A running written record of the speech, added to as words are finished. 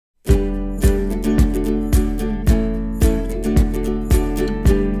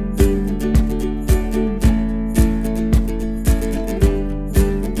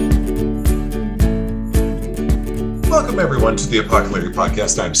everyone, to the Apocalyptic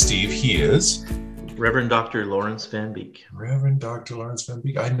Podcast. I'm Steve. He is Reverend Dr. Lawrence Van Beek. Reverend Dr. Lawrence Van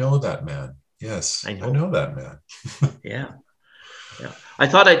Beek. I know that man. Yes, I know that man. Yeah. I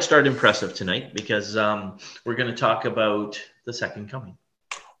thought I'd start impressive tonight because we're going to talk about the second coming.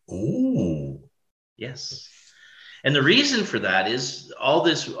 Oh, yes. And the reason for that is all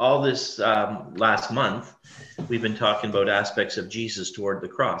this last month, we've been talking about aspects of Jesus toward the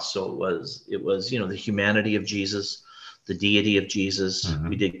cross. So it was the humanity of Jesus, the deity of Jesus. Mm-hmm.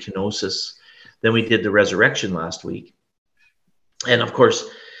 We did kenosis. Then we did the resurrection last week. And of course,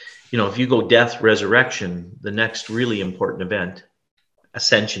 if you go death, resurrection, the next really important event,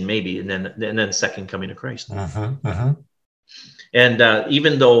 ascension maybe, and then second coming of Christ. Mm-hmm. Mm-hmm. And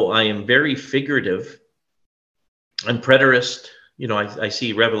even though I am very figurative, I'm preterist, I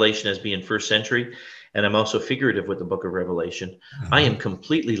see Revelation as being first century, and I'm also figurative with the book of Revelation. Mm-hmm. I am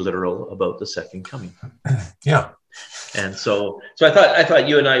completely literal about the second coming. Yeah. And so I thought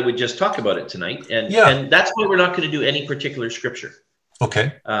you and I would just talk about it tonight. And that's why we're not going to do any particular scripture.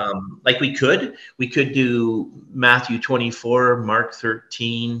 Okay. Like we could do Matthew 24, Mark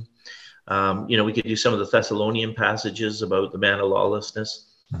 13. We could do some of the Thessalonian passages about the man of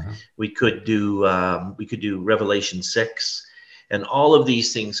lawlessness. Mm-hmm. We could do Revelation 6, and all of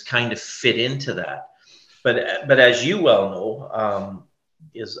these things kind of fit into that. But as you well know,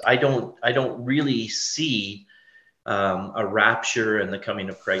 I don't really see a rapture and the coming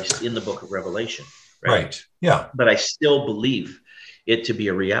of Christ in the book of Revelation. Right. Yeah. But I still believe it to be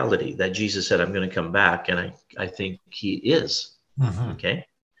a reality that Jesus said, I'm going to come back. And I think he is. Mm-hmm. Okay.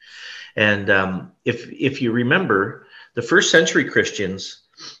 And if you remember, the first century Christians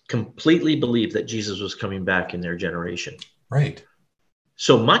completely believed that Jesus was coming back in their generation. Right.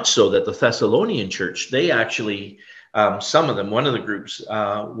 So much so that the Thessalonian church, they actually, some of them, one of the groups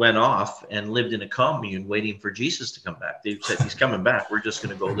went off and lived in a commune waiting for Jesus to come back. They said, he's coming back. We're just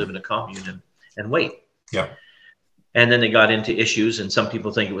going to go live in a commune and wait. Yeah. And then they got into issues, and some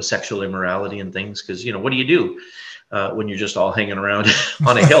people think it was sexual immorality and things, because, what do you do when you're just all hanging around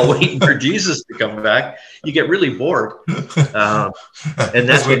on a hill waiting for Jesus to come back? You get really bored. And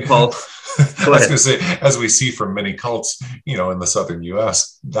that's what Paul... I was going to say, as we see from many cults, in the southern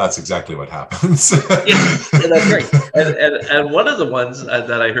U.S., that's exactly what happens. Yeah, that's right. And one of the ones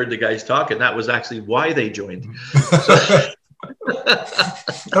that I heard the guys talking, that was actually why they joined.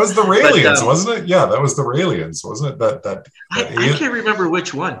 That was the Raelians, wasn't it? Yeah, that was the Raelians, wasn't it? I can't remember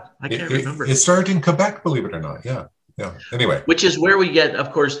which one. I can't remember. It started in Quebec, believe it or not. Yeah. Anyway, which is where we get,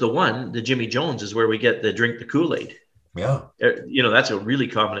 of course, the Jimmy Jones is where we get the drink the Kool-Aid. Yeah. That's a really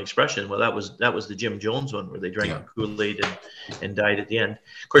common expression. Well, that was the Jim Jones one where they drank the Kool-Aid and died at the end.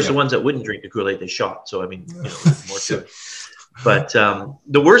 Of course, the ones that wouldn't drink the Kool-Aid, they shot. So, more to it. But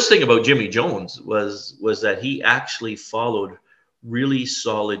the worst thing about Jimmy Jones was that he actually followed really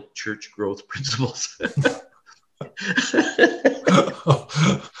solid church growth principles. I'm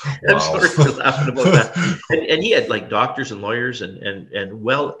sorry for laughing about that. And he had like doctors and lawyers and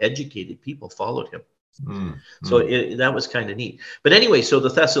well-educated people followed him. So that was kind of neat. But anyway, so the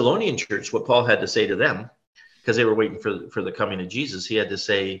Thessalonian church, what Paul had to say to them, because they were waiting for the coming of Jesus, he had to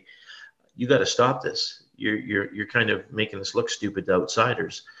say, you got to stop this. You're kind of making us look stupid to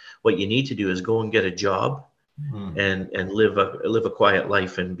outsiders. What you need to do is go and get a job and live a quiet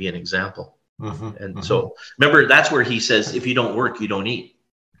life and be an example. So remember, that's where he says, if you don't work, you don't eat.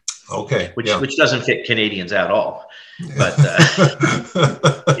 Okay. Which doesn't fit Canadians at all. But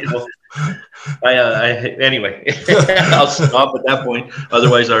anyway, I'll stop at that point.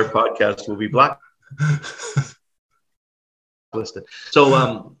 Otherwise, our podcast will be blacklisted.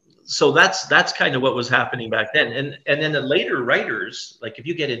 So that's kind of what was happening back then. And then the later writers, like if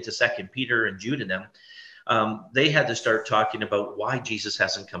you get into 2 Peter and Jude and them, they had to start talking about why Jesus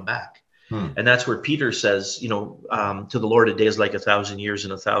hasn't come back. And that's where Peter says, to the Lord, a day is like 1,000 years,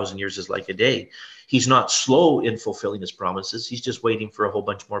 and 1,000 years is like a day. He's not slow in fulfilling his promises. He's just waiting for a whole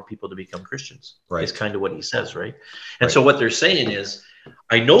bunch more people to become Christians. Right. It's kind of what he says, right? And so what they're saying is,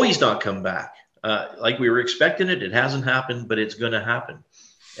 I know he's not come back. Like we were expecting it. It hasn't happened, but it's going to happen.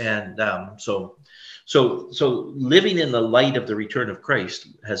 And so living in the light of the return of Christ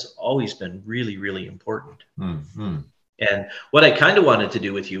has always been really, really important. Mm-hmm. And what I kind of wanted to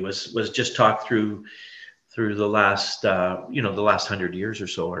do with you was just talk through the last, the last 100 years or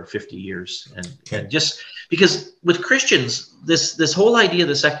so, or 50 years. And just because with Christians, this whole idea of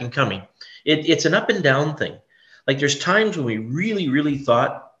the second coming, it's an up and down thing. Like there's times when we really, really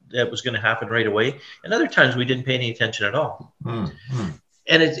thought that was going to happen right away. And other times we didn't pay any attention at all. Mm-hmm.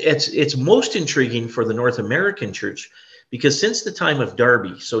 And it's most intriguing for the North American church, because since the time of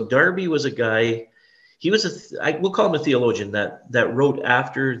Darby, so Darby was a guy, He was we'll call him a theologian that wrote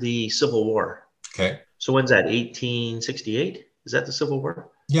after the Civil War. Okay. So when's that? 1868? Is that the Civil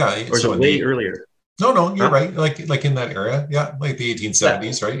War? Yeah. Or is it way earlier? No, you're right. Like in that area. Yeah. Like the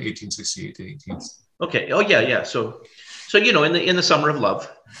 1870s, right? 1868 to 18. Okay. Oh yeah, yeah. So in the summer of love.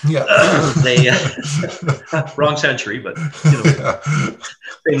 Yeah. They wrong century, but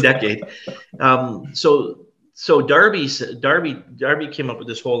same decade. So Darby came up with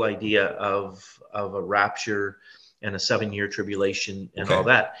this whole idea of a rapture and a 7-year tribulation and all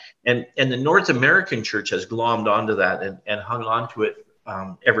that. And the North American church has glommed onto that and hung on to it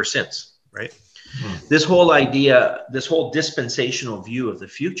ever since, right? This whole idea, this whole dispensational view of the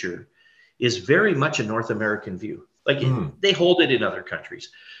future is very much a North American view. Like they hold it in other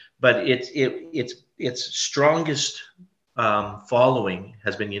countries, but its strongest following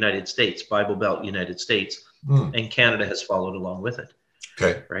has been United States, Bible Belt, United States, and Canada has followed along with it.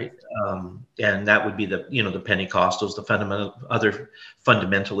 Okay. Right. And that would be the Pentecostals, the other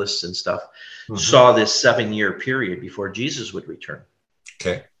fundamentalists and stuff saw this 7-year period before Jesus would return.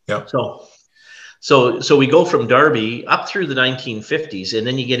 Okay. Yeah. So we go from Darby up through the 1950s, and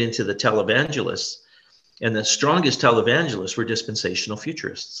then you get into the televangelists, and the strongest televangelists were dispensational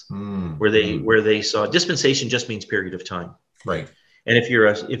futurists, where they saw dispensation just means period of time. Right. And if you're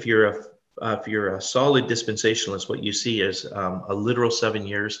a solid dispensationalist, what you see is a literal 7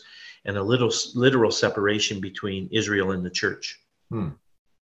 years and a literal separation between Israel and the church. And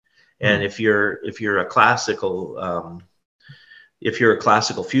if you're a classical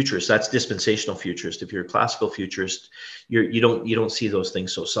futurist, that's dispensational futurist. If you're a classical futurist, you don't see those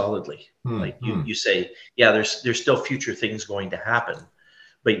things so solidly. Like you say, yeah, there's still future things going to happen,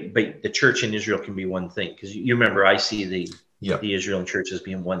 but the church in Israel can be one thing, because you remember I see the Israel church as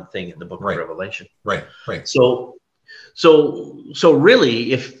being one thing in the book of Revelation. Right. So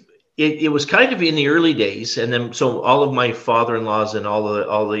really, if it was kind of in the early days, and then so all of my father-in-laws and all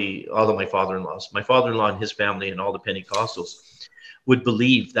of my father-in-laws, my father-in-law and his family and all the Pentecostals would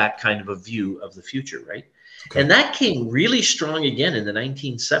believe that kind of a view of the future, right? Okay. And that came really strong again in the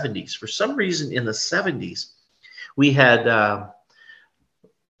 1970s. For some reason, in the 70s, we had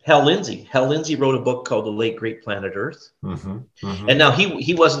Hal Lindsey. Hal Lindsey wrote a book called The Late Great Planet Earth. And now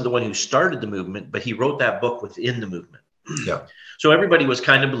he wasn't the one who started the movement, but he wrote that book within the movement. Yeah. So everybody was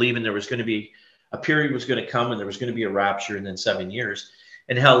kind of believing there was going to be a period was going to come and there was going to be a rapture and then 7 years.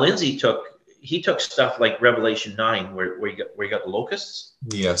 And Hal Lindsey took stuff like Revelation 9, where you got the locusts.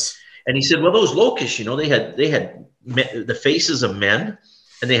 Yes. And he said, well, those locusts, they had the faces of men,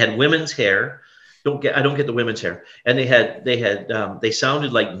 and they had women's hair. I don't get the women's hair. And they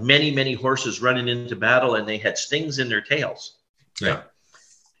sounded like many, many horses running into battle, and they had stings in their tails. Yeah.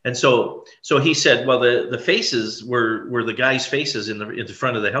 And so he said, well, the faces were the guys' faces in the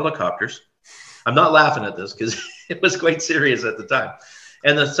front of the helicopters. I'm not laughing at this because it was quite serious at the time.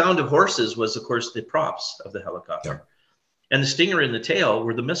 And the sound of horses was, of course, the props of the helicopter. Yeah. And the stinger in the tail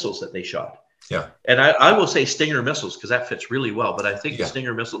were the missiles that they shot. Yeah. And I will say Stinger missiles because that fits really well. But I think the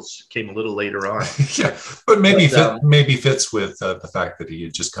Stinger missiles came a little later on. Yeah. But maybe fits with the fact that he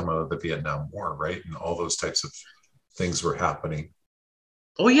had just come out of the Vietnam War, right? And all those types of things were happening.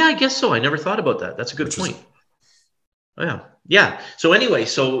 Oh, yeah, I guess so. I never thought about that. That's a good point. Oh, yeah. Yeah. So anyway,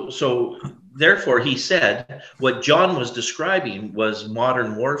 so therefore he said what John was describing was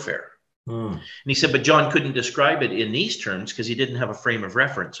modern warfare. And he said, but John couldn't describe it in these terms because he didn't have a frame of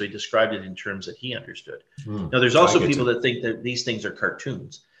reference. So he described it in terms that he understood. Now, there's also people that think that these things are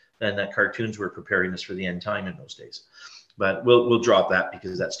cartoons and that cartoons were preparing us for the end time in those days. But we'll drop that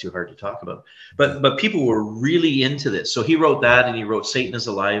because that's too hard to talk about. But people were really into this. So he wrote that, and he wrote Satan is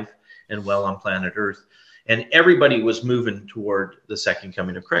alive and well on planet Earth. And everybody was moving toward the second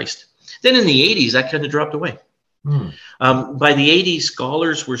coming of Christ. Then in the 80s, that kind of dropped away. By the 80s,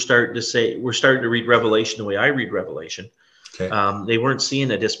 scholars were starting to read Revelation the way I read Revelation. Okay. They weren't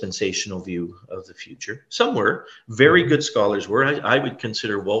seeing a dispensational view of the future. Some were. Very good scholars were. I would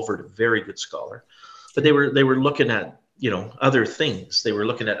consider Wolford a very good scholar. But they were looking at other things. They were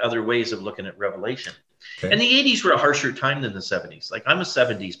looking at other ways of looking at Revelation. Okay. And the 80s were a harsher time than the 70s. Like, I'm a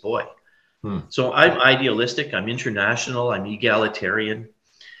 70s boy. So I'm idealistic. I'm international. I'm egalitarian.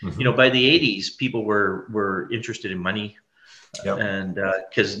 By the 80s, people were interested in money, and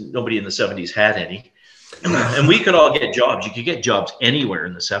because nobody in the 70s had any, and we could all get jobs. You could get jobs anywhere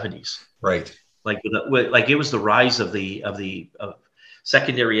in the 70s, right? Like it was the rise of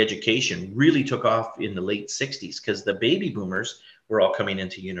secondary education really took off in the late 60s because the baby boomers were all coming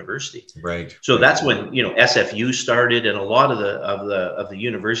into university, right? So that's when SFU started, and a lot of the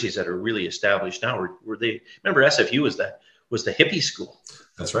universities that are really established now were they. Remember, SFU was the hippie school.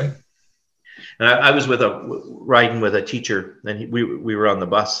 That's right. And I was riding with a teacher, and we were on the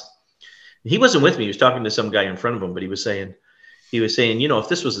bus. He wasn't with me. He was talking to some guy in front of him, but he was saying, if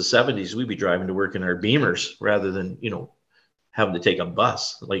this was the 70s, we'd be driving to work in our Beamers rather than, having to take a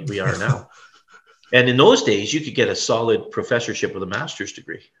bus like we are now. And in those days, you could get a solid professorship with a master's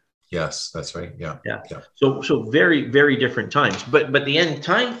degree. Yes, that's right. Yeah. So very, very different times. But the end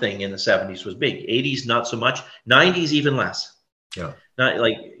time thing in the 70s was big. 80s, not so much. 90s, even less. Yeah. Not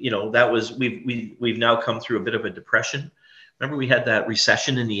like, that was, we've now come through a bit of a depression. Remember we had that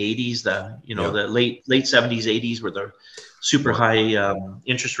recession in the 80s, the late 70s, 80s, where the super high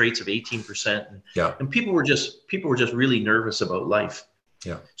interest rates of 18%. And people were just really nervous about life.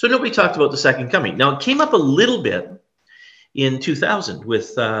 Yeah. So nobody talked about the second coming. Now it came up a little bit in 2000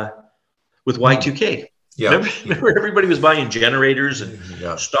 with Y2K. Yeah. Remember everybody was buying generators and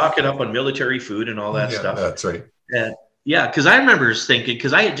stocking up on military food and all that stuff. That's right. And because I remember thinking,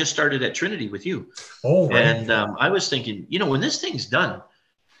 because I had just started at Trinity with you. Oh, right. And I was thinking, when this thing's done,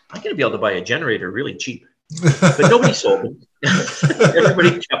 I'm going to be able to buy a generator really cheap. But nobody sold them.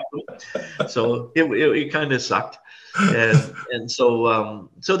 Everybody kept them. So it kind of sucked. And so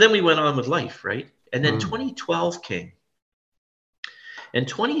then we went on with life, right? And then 2012 came. And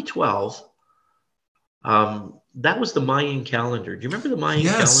 2012, that was the Mayan calendar. Do you remember the Mayan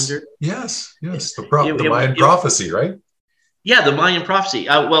calendar? Yes. The Mayan prophecy, right? Yeah, the Mayan prophecy.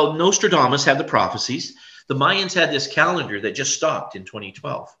 Well, Nostradamus had the prophecies. The Mayans had this calendar that just stopped in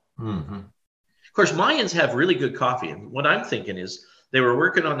 2012. Mm-hmm. Of course, Mayans have really good coffee. And what I'm thinking is they were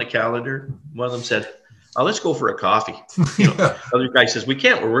working on the calendar. One of them said, let's go for a coffee. Other guy says, we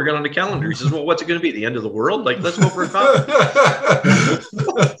can't. We're working on the calendar. He says, well, what's it going to be? The end of the world? Like, let's go for a coffee.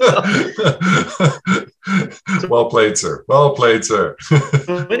 Well played, sir. Well played, sir.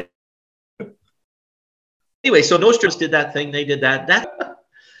 Anyway, so Nostradamus did that thing. They did that.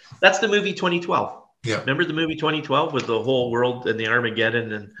 That's the movie 2012. Yeah. Remember the movie 2012 with the whole world and the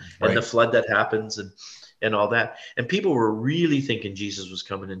Armageddon and the flood that happens and all that. And people were really thinking Jesus was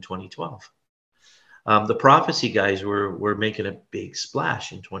coming in 2012. The prophecy guys were making a big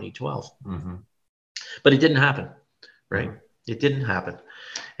splash in 2012. Mm-hmm. But it didn't happen, right? Mm-hmm. It didn't happen.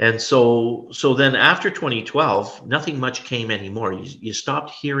 And so then after 2012, nothing much came anymore. You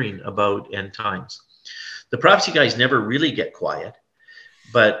stopped hearing about end times. The prophecy guys never really get quiet,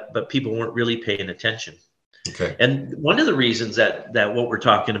 but people weren't really paying attention. Okay. And one of the reasons that what we're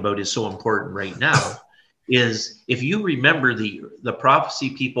talking about is so important right now is if you remember the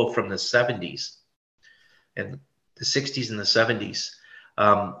prophecy people from the 70s and the 60s and the 70s,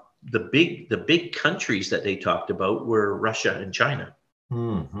 the big countries that they talked about were Russia and China.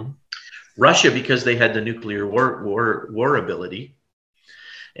 Mm-hmm. Russia because they had the nuclear war ability,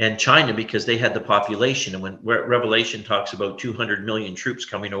 and China because they had the population. And when Revelation talks about 200 million troops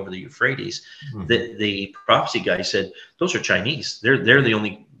coming over the Euphrates, mm-hmm. the prophecy guy said those are Chinese. They're the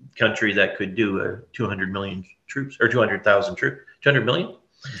only country that could do 200 million troops or 200,000 troops. 200 million?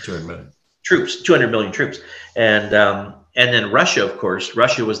 200 million. Troops, 200 million troops. And then Russia, of course,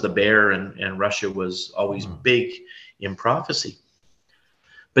 Russia was the bear, and Russia was always big in prophecy.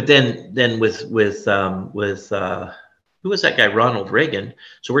 But then with who was that guy? Ronald Reagan.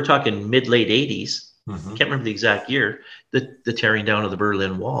 So we're talking mid-late 80s. Mm-hmm. Can't remember the exact year. The tearing down of the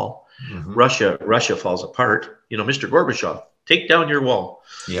Berlin Wall. Mm-hmm. Russia falls apart. Mr. Gorbachev, take down your wall.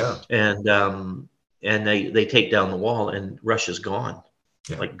 Yeah. And they take down the wall, and Russia's gone.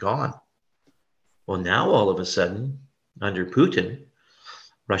 Yeah. Like gone. Well, now all of a sudden, under Putin,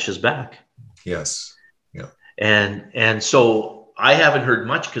 Russia's back. Yes. Yeah. And so I haven't heard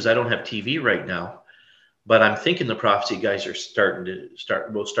much because I don't have TV right now. But I'm thinking the prophecy guys are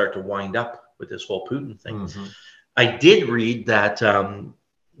will start to wind up with this whole Putin thing. Mm-hmm. I did read that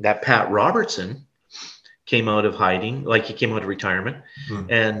that Pat Robertson came out of hiding, like he came out of retirement,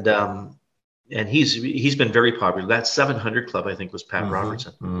 mm-hmm. and he's been very popular. That 700 Club, I think, was Pat mm-hmm.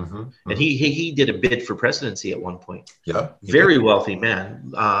 Robertson, mm-hmm. Mm-hmm. And he did a bid for presidency at one point. Yeah, very wealthy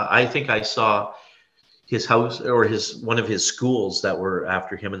man. I think I saw his house or one of his schools that were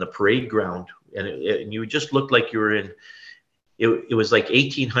after him in the parade ground. And you just looked like you were in, it was like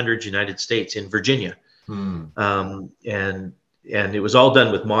 1800s United States in Virginia. And it was all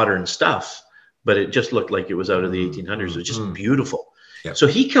done with modern stuff, but it just looked like it was out of the 1800s. It was just beautiful. Yep. So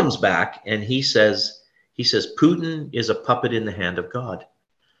he comes back and he says, Putin is a puppet in the hand of God.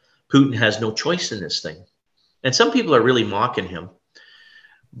 Putin has no choice in this thing. And some people are really mocking him,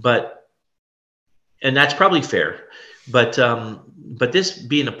 and that's probably fair. But this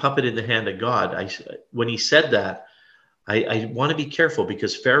being a puppet in the hand of God, when he said that, I want to be careful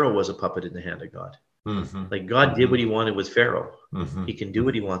because Pharaoh was a puppet in the hand of God. Mm-hmm. Like God did what he wanted with Pharaoh. Mm-hmm. He can do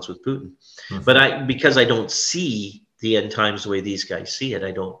what he wants with Putin. Mm-hmm. But because I don't see the end times the way these guys see it,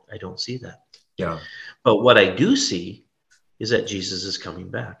 I don't see that. Yeah. But what I do see is that Jesus is coming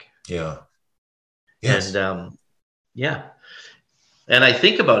back. Yeah. Yes. And yeah. And I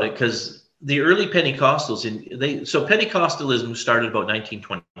think about it because the early Pentecostals so Pentecostalism started about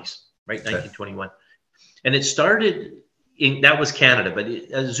 1920s, right? Okay. 1921. And it started that was Canada, but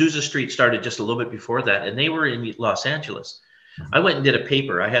Azusa Street started just a little bit before that, and they were in Los Angeles. I went and did a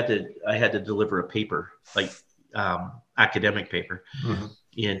paper. I had to deliver a paper, like academic paper,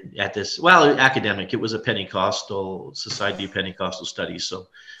 at this. Well, academic. It was a Pentecostal Society of Pentecostal Studies. So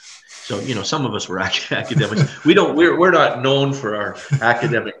some of us were academics. We're not known for our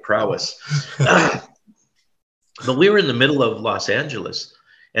academic prowess, but we were in the middle of Los Angeles.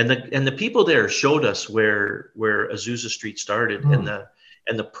 And the people there showed us where Azusa Street started and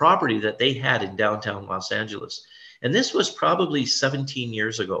the property that they had in downtown Los Angeles. And this was probably 17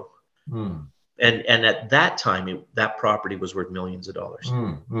 years ago. And at that time, that property was worth millions of dollars.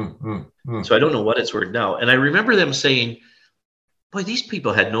 So I don't know what it's worth now. And I remember them saying, boy, these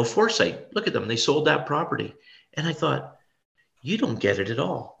people had no foresight. Look at them. They sold that property. And I thought, you don't get it at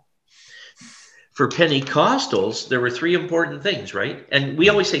all. For Pentecostals, there were three important things, right? And we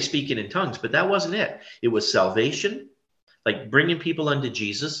always say speaking in tongues, but that wasn't it. It was salvation, like bringing people unto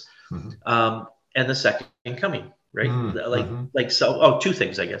Jesus, and the second coming, right? Two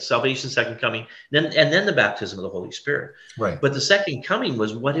things, I guess: salvation, second coming, and then the baptism of the Holy Spirit. Right. But the second coming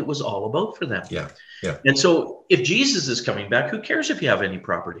was what it was all about for them. Yeah. Yeah. And so, if Jesus is coming back, who cares if you have any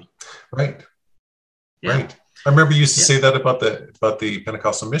property? Right. Yeah. Right. I remember you used to say that about the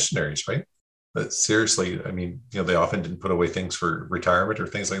Pentecostal missionaries, right? But seriously, I mean, they often didn't put away things for retirement or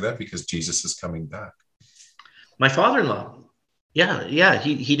things like that because Jesus is coming back. My father-in-law,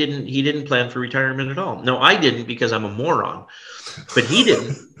 he didn't plan for retirement at all. No, I didn't because I'm a moron, but he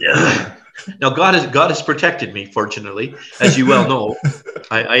didn't. Now God has protected me, fortunately, as you well know.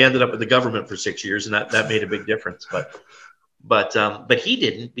 I ended up with the government for 6 years, and that made a big difference. But he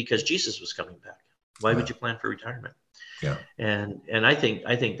didn't because Jesus was coming back. Why would you plan for retirement? Yeah. And I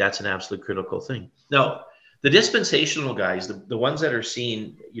think that's an absolute critical thing. Now, the dispensational guys, the ones that are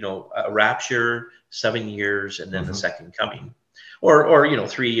seeing, a rapture, 7 years, and then the second coming, or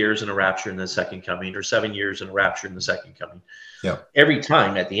 3 years in a rapture and the second coming, or 7 years in a rapture and the second coming. Yeah. Every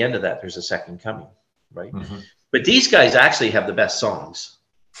time at the end of that, there's a second coming, right? But these guys actually have the best songs,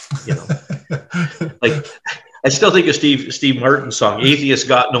 like. I still think of Steve Martin's song, "Atheist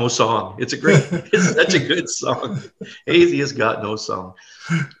Got No Song." It's such a good song. Atheist Got No Song.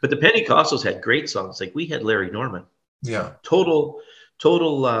 But the Pentecostals had great songs. Like we had Larry Norman. Yeah. Total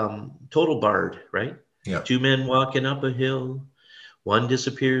bard, right? Yeah. Two men walking up a hill. One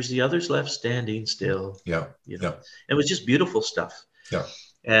disappears, the other's left standing still. Yeah. Yeah. It was just beautiful stuff. Yeah.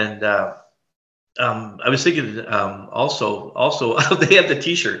 And I was thinking also they have the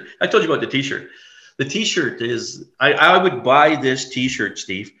T-shirt. I told you about the T-shirt. The T-shirt is, I would buy this T-shirt,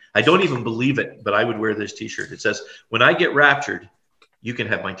 Steve. I don't even believe it, but I would wear this T-shirt. It says, "When I get raptured, you can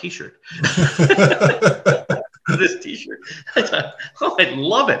have my T-shirt." This T-shirt. I thought, I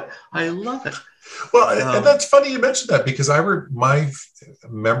love it. I love it. Well, and that's funny you mentioned that because my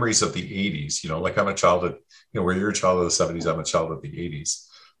memories of the 80s, like I'm a child of, where you're a child of the 70s, I'm a child of the 80s.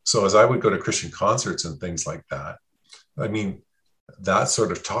 So as I would go to Christian concerts and things like that, I mean, that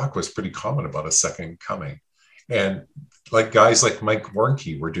sort of talk was pretty common about a second coming. And like guys like Mike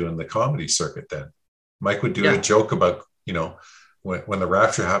Warnke were doing the comedy circuit then. Mike would do a joke about, when the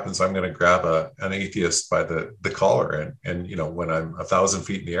rapture happens, I'm going to grab an atheist by the collar. And when I'm 1,000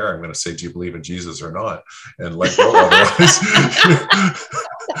 feet in the air, I'm going to say, "Do you believe in Jesus or not?" And let go otherwise.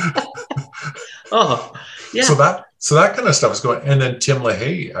 Oh, yeah. So that kind of stuff is going. And then Tim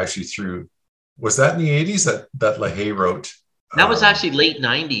LaHaye actually was that in the 80s that LaHaye wrote? That was actually late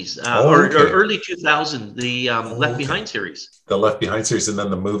 90s or early 2000, the Left Behind series. The Left Behind series, and then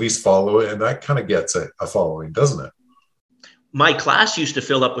the movies follow it, and that kind of gets a following, doesn't it? My class used to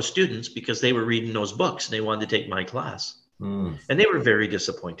fill up with students because they were reading those books and they wanted to take my class. And they were very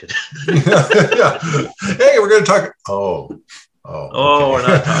disappointed. Yeah. Hey, we're going to talk. Okay. We're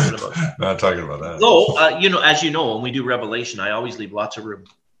not talking about that. Not talking about that. No, as you know, when we do Revelation, I always leave lots of room.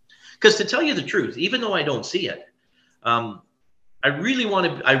 Because to tell you the truth, even though I don't see it, I really want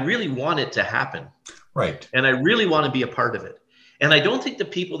it to happen. Right. And I really want to be a part of it. And I don't think the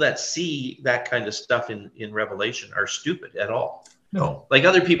people that see that kind of stuff in Revelation are stupid at all. No. Like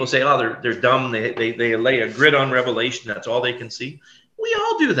other people say, they're dumb. They lay a grid on Revelation. That's all they can see. We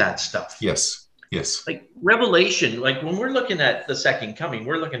all do that stuff. Yes. Yes. Like Revelation, like when we're looking at the second coming,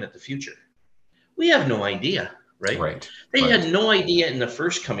 we're looking at the future. We have no idea, right? Right. They Right. had no idea in the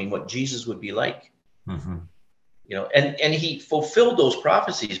first coming what Jesus would be like. Mm-hmm. And he fulfilled those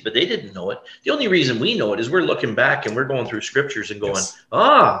prophecies, but they didn't know it. The only reason we know it is we're looking back and we're going through scriptures and going, Yes.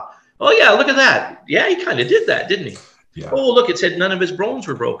 oh yeah, look at that. Yeah, he kind of did that, didn't he? Yeah. Oh, look, it said none of his bones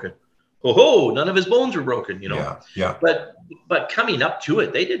were broken. Oh, none of his bones were broken, Yeah. Yeah. But coming up to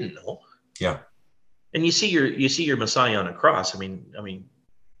it, they didn't know. Yeah. And you see your Messiah on a cross. I mean,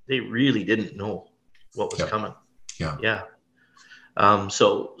 they really didn't know what was coming. Yeah. Yeah.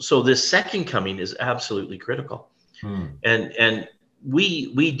 So this second coming is absolutely critical. And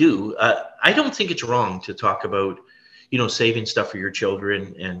we do. I don't think it's wrong to talk about, saving stuff for your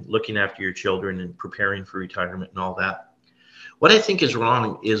children and looking after your children and preparing for retirement and all that. What I think is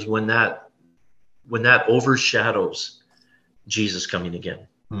wrong is when that overshadows Jesus coming again.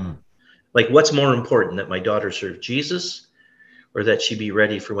 Like, what's more important, that my daughter serve Jesus or that she be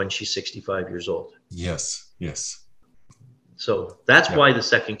ready for when she's 65 years old? Yes. Yes. So that's why the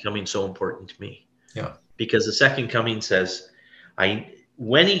second coming is so important to me. Yeah. Because the second coming says,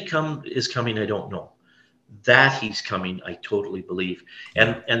 when he is coming, I don't know. That he's coming, I totally believe.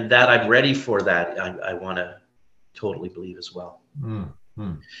 And that I'm ready for that, I want to totally believe as well. And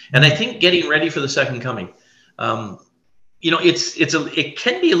I think getting ready for the second coming, it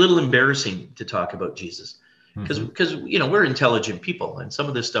can be a little embarrassing to talk about Jesus because we're intelligent people and some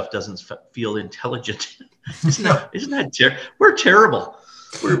of this stuff doesn't feel intelligent. Isn't that we're terrible.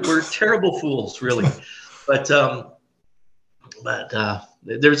 We're terrible fools, really. But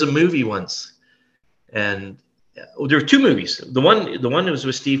there was a movie once, and there were two movies. The one was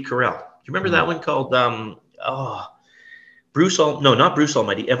with Steve Carell. Do you remember that one called not Bruce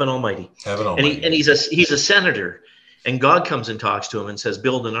Almighty, Evan Almighty. Evan Almighty. And he's a senator, and God comes and talks to him and says,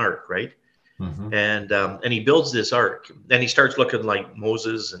 "Build an ark," right? And he builds this ark, and he starts looking like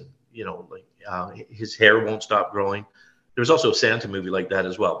Moses, and his hair won't stop growing. There was also a Santa movie like that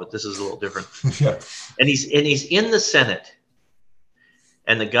as well, but this is a little different. Yeah. And he's in the Senate,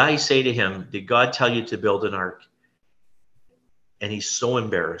 and the guys say to him, "Did God tell you to build an ark?" And he's so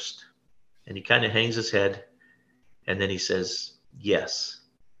embarrassed, and he kind of hangs his head, and then he says, "Yes,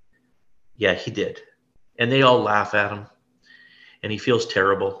 yeah, he did." And they all laugh at him, and he feels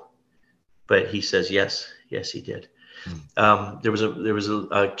terrible, but he says, "Yes, he did." There was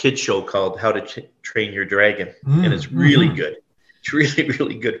a kid show called How to Train Your Dragon, and it's really good. It's really,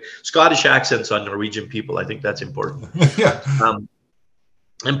 really good. Scottish accents on Norwegian people, I think that's important. Yeah.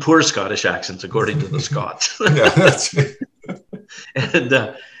 And poor Scottish accents, according to the Scots. Yeah, that's it.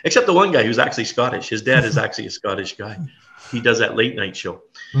 And except the one guy who's actually Scottish. His dad is actually a Scottish guy. He does that late night show.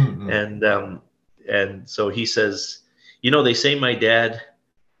 And so he says, they say my dad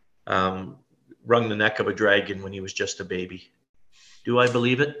wrung the neck of a dragon when he was just a baby. Do I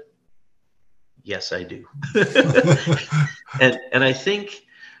believe it? Yes, I do. and I think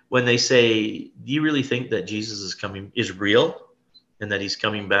when they say, do you really think that Jesus is real and that he's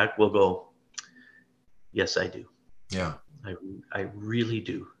coming back? We'll go, yes, I do. Yeah. I really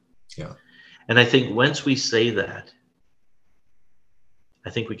do. Yeah. And I think once we say that,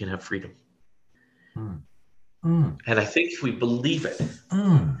 I think we can have freedom. And I think if we believe it,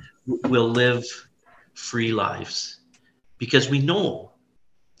 we'll live free lives because we know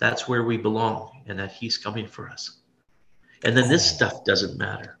that's where we belong and that he's coming for us. And then this stuff doesn't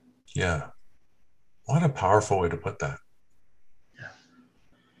matter. Yeah. What a powerful way to put that. Yeah.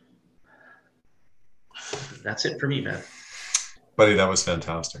 That's it for me, man. Buddy, that was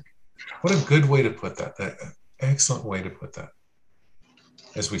fantastic. What a good way to put that. Excellent way to put that.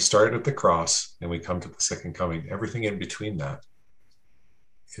 As we start at the cross and we come to the second coming, everything in between that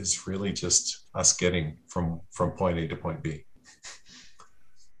is really just us getting from point A to point B.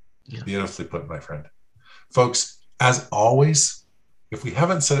 Yeah. Beautifully put, my friend. Folks, as always, if we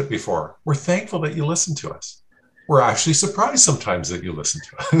haven't said it before, we're thankful that you listen to us. We're actually surprised sometimes that you listen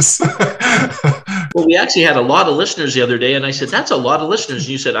to us. Well, we actually had a lot of listeners the other day, and I said, that's a lot of listeners.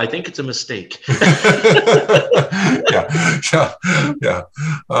 And you said, I think it's a mistake. Yeah.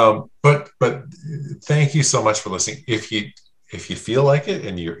 But thank you so much for listening. If you feel like it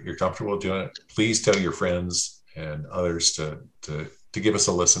and you're comfortable doing it, please tell your friends and others to give us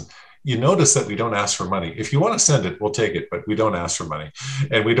a listen. You notice that we don't ask for money. If you want to send it, we'll take it, but we don't ask for money.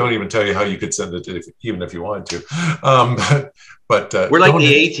 And we don't even tell you how you could send it even if you wanted to. But we're like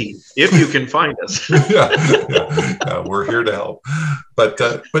the A-Team, if you can find us. Yeah, we're here to help. But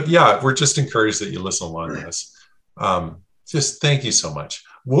yeah, we're just encouraged that you listen along with us. Just thank you so much.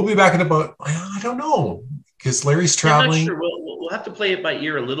 We'll be back in about, I don't know, because Larry's traveling. I'm not sure. We'll have to play it by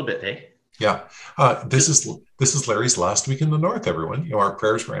ear a little bit, hey? Yeah. This is Larry's last week in the North, everyone. Our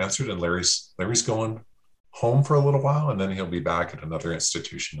prayers were answered, and Larry's going home for a little while, and then he'll be back at another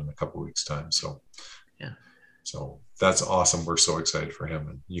institution in a couple of weeks' time. So, yeah. So that's awesome. We're so excited for him,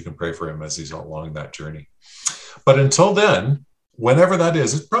 and you can pray for him as he's along that journey. But until then, whenever that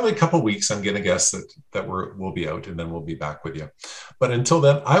is, it's probably a couple of weeks. I'm going to guess that we'll be out, and then we'll be back with you. But until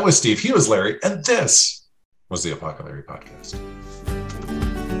then, I was Steve, he was Larry, and this was the Apocalypse Podcast.